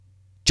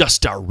Just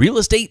Start Real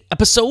Estate,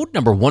 episode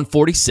number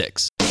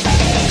 146. All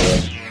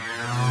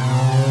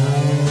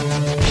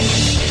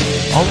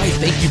right,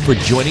 thank you for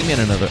joining me in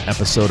another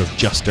episode of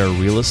Just Start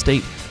Real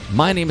Estate.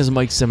 My name is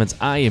Mike Simmons.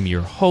 I am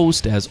your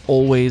host. As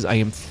always, I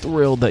am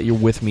thrilled that you're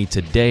with me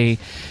today,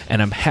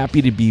 and I'm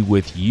happy to be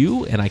with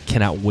you, and I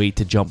cannot wait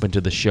to jump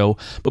into the show.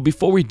 But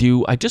before we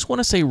do, I just want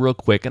to say real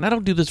quick, and I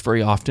don't do this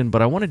very often,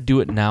 but I want to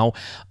do it now.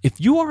 If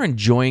you are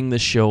enjoying the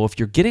show, if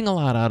you're getting a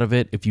lot out of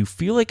it, if you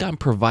feel like I'm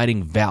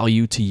providing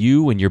value to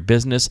you and your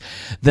business,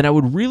 then I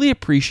would really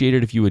appreciate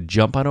it if you would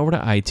jump on over to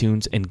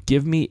iTunes and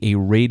give me a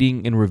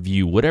rating and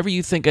review. Whatever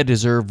you think I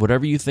deserve,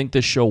 whatever you think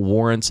this show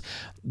warrants,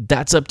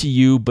 that's up to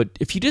you. But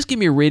if you just give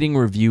me a rating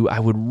review, I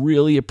would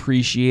really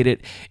appreciate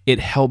it. It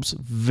helps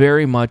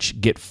very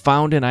much get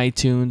found in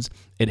iTunes.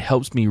 It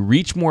helps me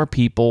reach more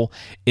people.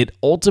 It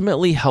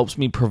ultimately helps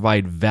me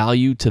provide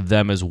value to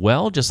them as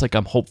well, just like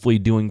I'm hopefully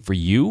doing for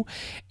you.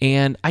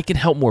 And I can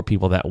help more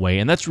people that way.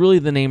 And that's really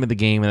the name of the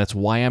game. And that's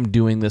why I'm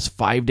doing this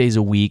 5 days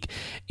a week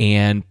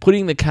and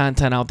putting the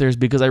content out there, is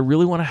because I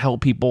really want to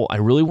help people. I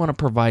really want to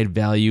provide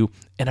value.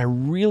 And I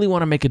really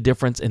want to make a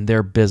difference in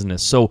their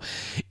business. So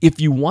if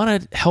you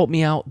want to help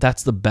me out,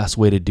 that's the best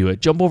way to do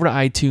it. Jump over to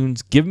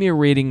iTunes, give me a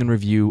rating and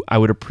review. I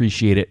would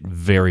appreciate it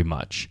very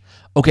much.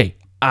 Okay,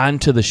 on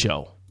to the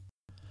show.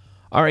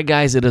 All right,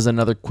 guys, it is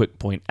another Quick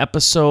Point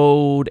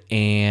episode,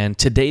 and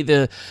today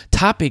the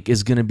topic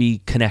is going to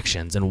be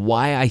connections and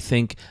why I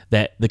think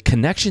that the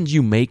connections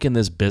you make in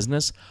this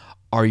business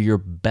are your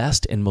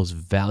best and most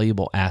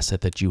valuable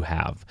asset that you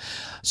have.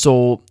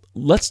 So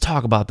let's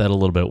talk about that a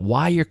little bit,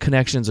 why your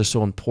connections are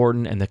so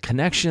important, and the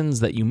connections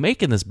that you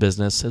make in this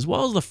business, as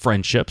well as the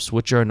friendships,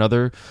 which are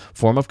another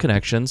form of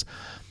connections,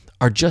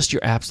 are just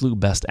your absolute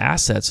best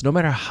assets. No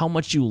matter how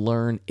much you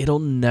learn, it'll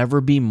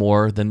never be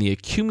more than the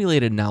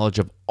accumulated knowledge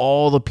of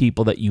all the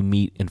people that you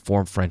meet and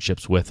form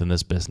friendships with in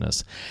this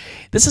business.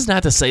 This is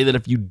not to say that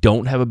if you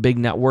don't have a big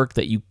network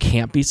that you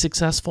can't be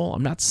successful.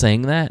 I'm not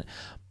saying that.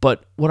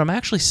 But what I'm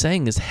actually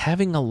saying is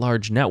having a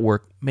large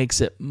network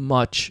makes it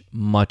much,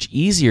 much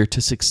easier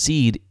to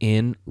succeed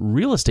in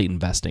real estate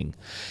investing.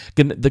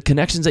 The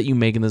connections that you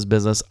make in this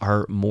business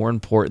are more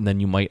important than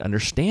you might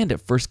understand at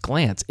first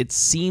glance. It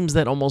seems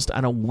that almost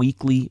on a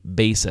weekly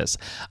basis,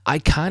 I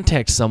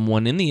contact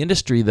someone in the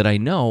industry that I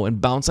know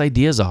and bounce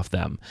ideas off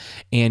them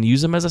and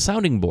use them as a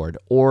sounding board,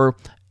 or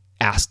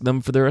ask them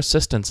for their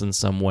assistance in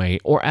some way,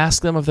 or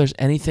ask them if there's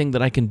anything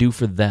that I can do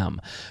for them.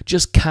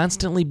 Just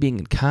constantly being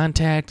in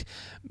contact,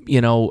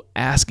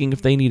 asking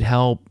if they need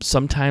help,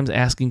 sometimes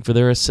asking for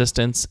their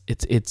assistance.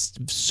 It's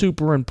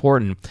super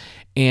important.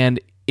 And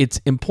it's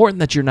important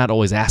that you're not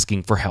always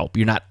asking for help.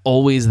 You're not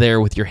always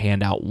there with your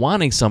hand out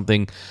wanting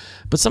something,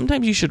 but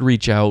sometimes you should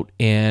reach out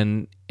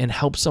and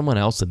help someone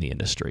else in the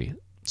industry.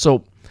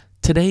 So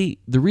today,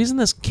 the reason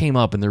this came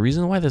up and the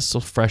reason why this is so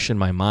fresh in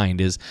my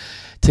mind is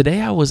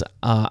today I was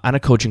on a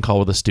coaching call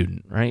with a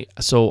student, right?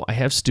 So I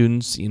have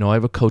students, I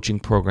have a coaching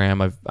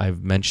program.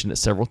 I've mentioned it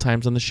several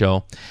times on the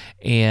show,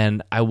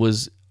 and I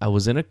was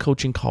in a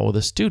coaching call with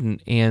a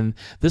student, and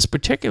this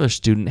particular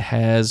student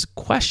has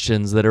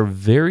questions that are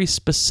very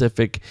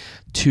specific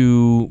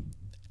to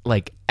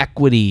like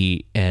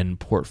equity and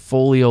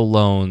portfolio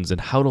loans and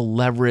how to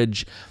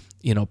leverage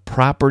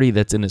property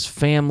that's in his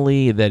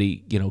family that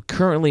he,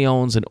 currently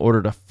owns in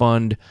order to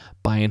fund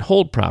buy and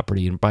hold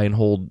property and buy and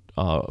hold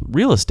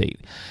real estate.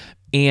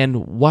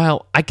 And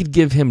while I could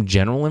give him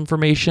general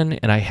information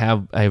and I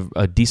have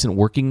a decent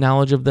working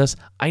knowledge of this,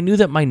 I knew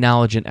that my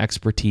knowledge and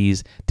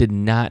expertise did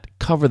not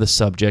cover the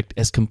subject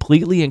as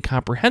completely and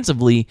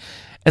comprehensively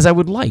as I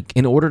would like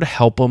in order to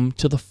help them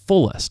to the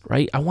fullest,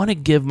 right? I want to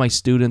give my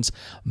students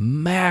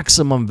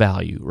maximum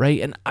value,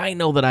 right? And I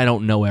know that I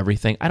don't know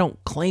everything. I don't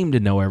claim to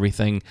know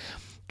everything.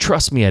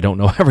 Trust me, I don't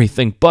know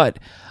everything, but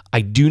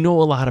I do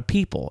know a lot of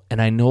people,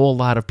 and I know a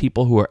lot of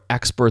people who are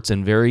experts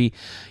in very,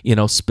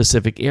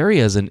 specific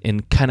areas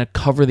and kind of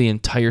cover the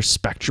entire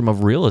spectrum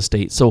of real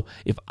estate. So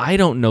if I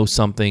don't know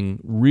something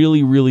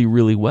really, really,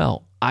 really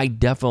well, I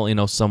definitely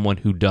know someone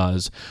who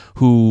does,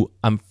 who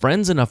I'm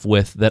friends enough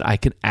with that I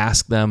can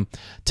ask them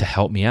to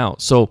help me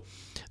out. So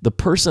the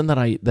person that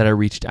I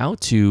reached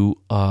out to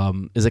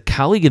is a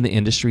colleague in the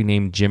industry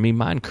named Jimmy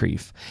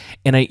Moncrief,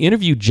 and I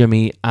interviewed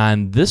Jimmy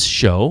on this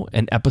show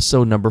in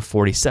episode number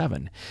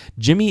 47.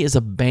 Jimmy is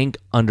a bank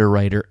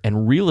underwriter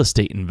and real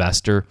estate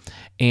investor,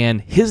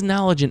 and his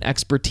knowledge and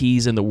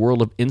expertise in the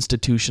world of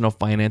institutional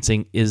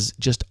financing is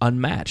just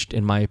unmatched,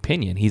 in my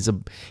opinion. He's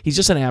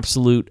just an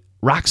absolute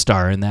rock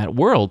star in that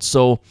world.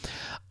 So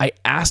I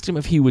asked him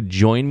if he would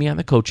join me on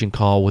the coaching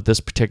call with this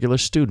particular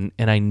student,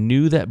 and I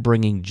knew that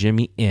bringing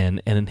Jimmy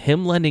in and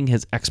him lending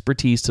his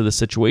expertise to the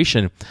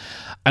situation,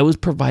 I was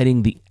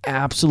providing the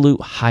absolute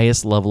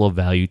highest level of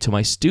value to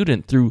my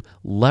student through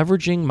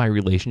leveraging my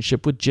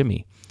relationship with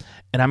Jimmy.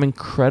 And I'm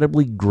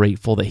incredibly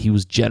grateful that he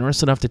was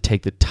generous enough to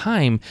take the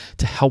time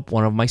to help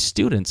one of my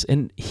students.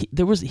 And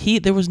there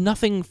was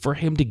nothing for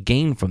him to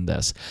gain from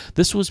this.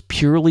 This was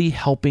purely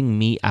helping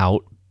me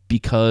out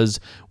because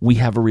we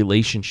have a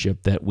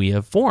relationship that we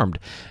have formed.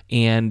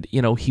 And,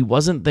 he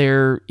wasn't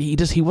there.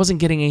 He wasn't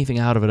getting anything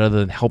out of it other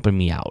than helping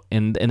me out.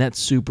 And that's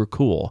super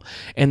cool.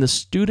 And the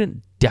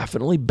student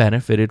definitely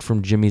benefited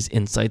from Jimmy's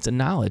insights and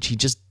knowledge. He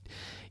just,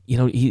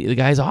 the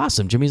guy's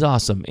awesome. Jimmy's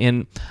awesome.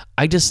 And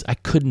I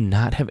could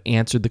not have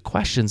answered the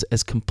questions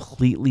as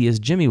completely as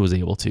Jimmy was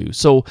able to.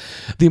 So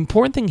the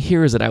important thing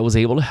here is that I was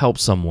able to help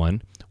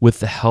someone with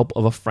the help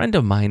of a friend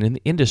of mine in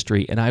the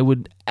industry, and I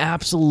would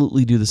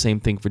absolutely do the same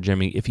thing for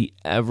Jimmy if he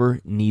ever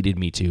needed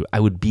me to.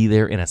 I would be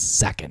there in a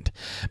second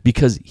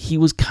because he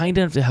was kind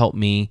enough to help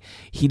me.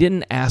 He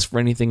didn't ask for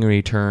anything in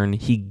return.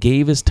 He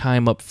gave his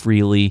time up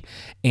freely,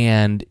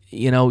 and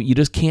you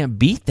just can't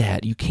beat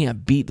that. You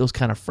can't beat those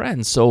kind of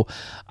friends. So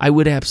I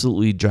would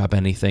absolutely drop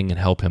anything and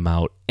help him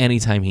out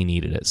anytime he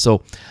needed it.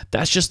 So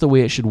that's just the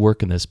way it should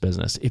work in this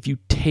business. If you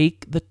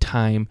take the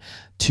time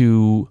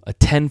to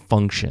attend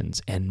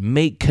functions and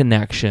make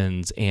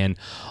connections and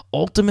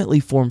ultimately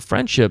form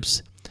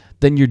friendships,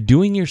 then you're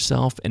doing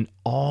yourself and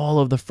all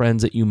of the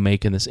friends that you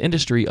make in this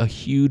industry a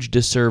huge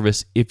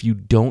disservice if you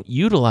don't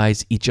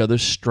utilize each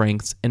other's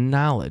strengths and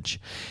knowledge.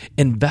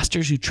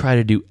 Investors who try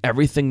to do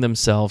everything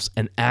themselves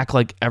and act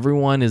like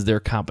everyone is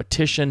their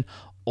competition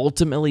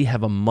ultimately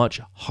have a much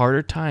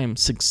harder time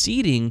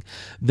succeeding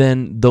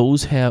than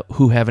those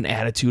who have an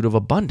attitude of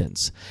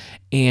abundance.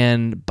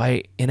 And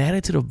by an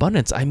attitude of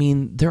abundance, I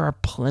mean there are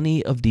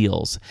plenty of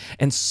deals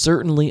and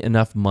certainly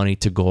enough money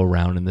to go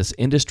around in this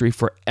industry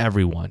for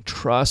everyone.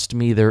 Trust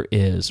me, there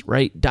is,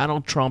 right?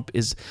 Donald Trump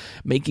is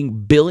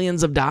making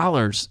billions of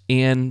dollars,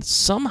 and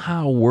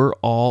somehow we're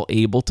all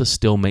able to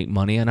still make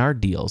money on our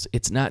deals.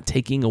 It's not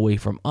taking away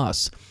from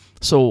us.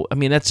 So,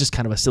 that's just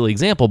kind of a silly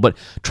example, but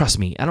trust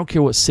me, I don't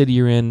care what city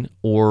you're in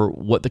or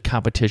what the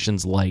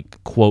competition's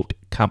like, quote,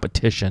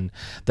 competition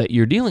that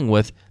you're dealing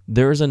with,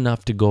 there's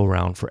enough to go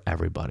around for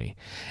everybody.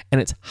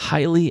 And it's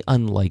highly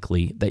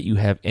unlikely that you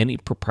have any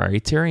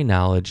proprietary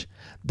knowledge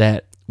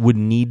that would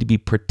need to be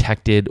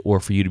protected or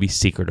for you to be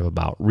secretive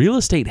about. Real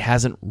estate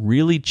hasn't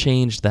really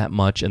changed that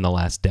much in the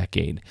last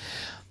decade.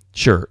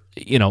 Sure,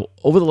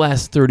 over the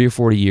last 30 or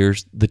 40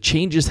 years, the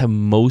changes have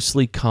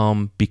mostly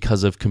come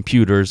because of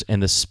computers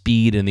and the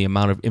speed and the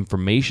amount of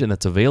information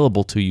that's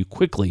available to you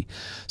quickly.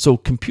 So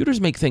computers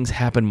make things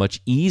happen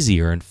much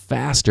easier and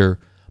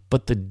faster,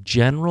 but the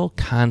general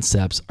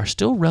concepts are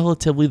still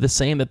relatively the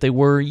same that they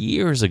were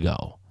years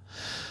ago.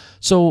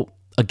 So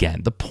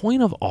again, the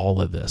point of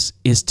all of this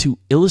is to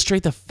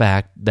illustrate the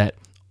fact that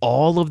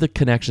all of the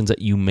connections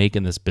that you make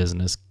in this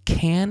business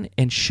can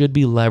and should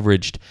be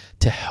leveraged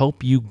to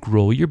help you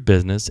grow your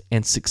business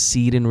and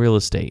succeed in real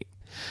estate.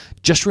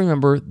 Just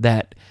remember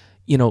that,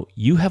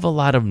 you have a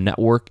lot of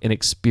network and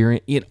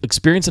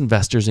experienced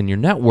investors in your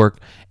network,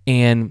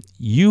 and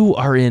you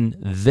are in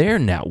their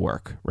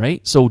network,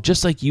 right? So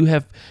just like you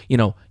have,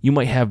 you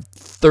might have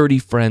 30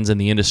 friends in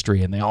the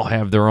industry and they all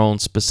have their own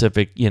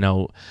specific,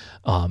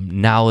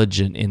 knowledge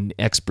and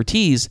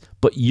expertise,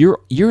 but you're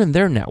in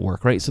their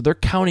network, right? So they're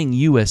counting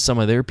you as some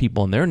of their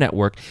people in their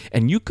network,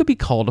 and you could be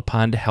called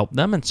upon to help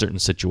them in certain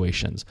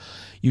situations.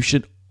 You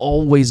should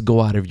always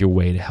go out of your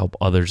way to help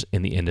others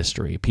in the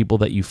industry, people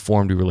that you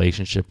formed a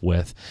relationship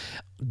with.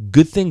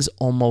 Good things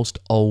almost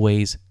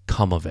always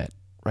come of it,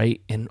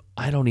 right? And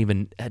I don't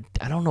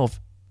know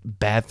if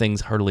bad things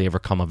hardly ever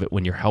come of it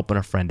when you're helping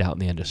a friend out in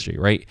the industry,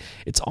 right?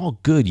 It's all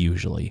good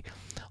usually.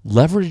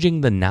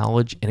 Leveraging the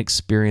knowledge and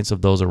experience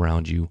of those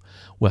around you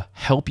will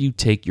help you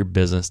take your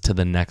business to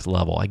the next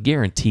level. I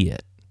guarantee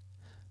it.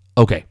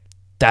 Okay,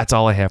 that's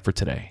all I have for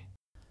today.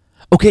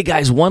 Okay,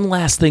 guys, one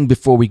last thing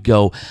before we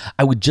go.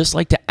 I would just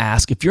like to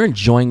ask if you're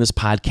enjoying this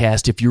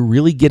podcast, if you're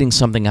really getting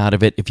something out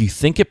of it, if you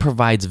think it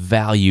provides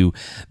value,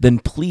 then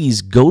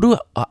please go to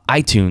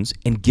iTunes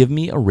and give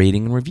me a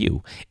rating and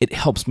review. It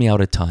helps me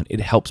out a ton.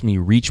 It helps me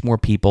reach more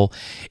people.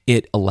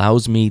 It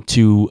allows me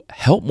to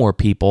help more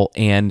people,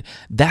 and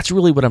that's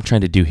really what I'm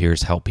trying to do here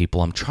is help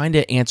people. I'm trying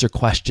to answer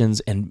questions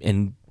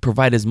and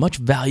provide as much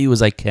value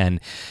as I can.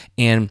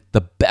 And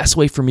the best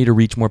way for me to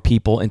reach more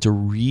people and to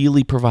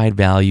really provide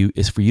value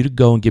is for you to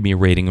go and give me a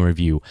rating and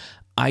review.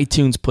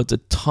 iTunes puts a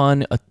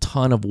ton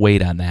of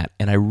weight on that,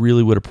 and I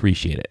really would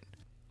appreciate it.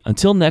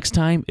 Until next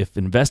time, if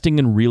investing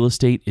in real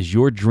estate is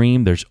your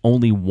dream, there's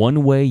only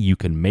one way you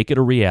can make it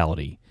a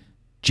reality.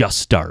 Just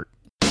start.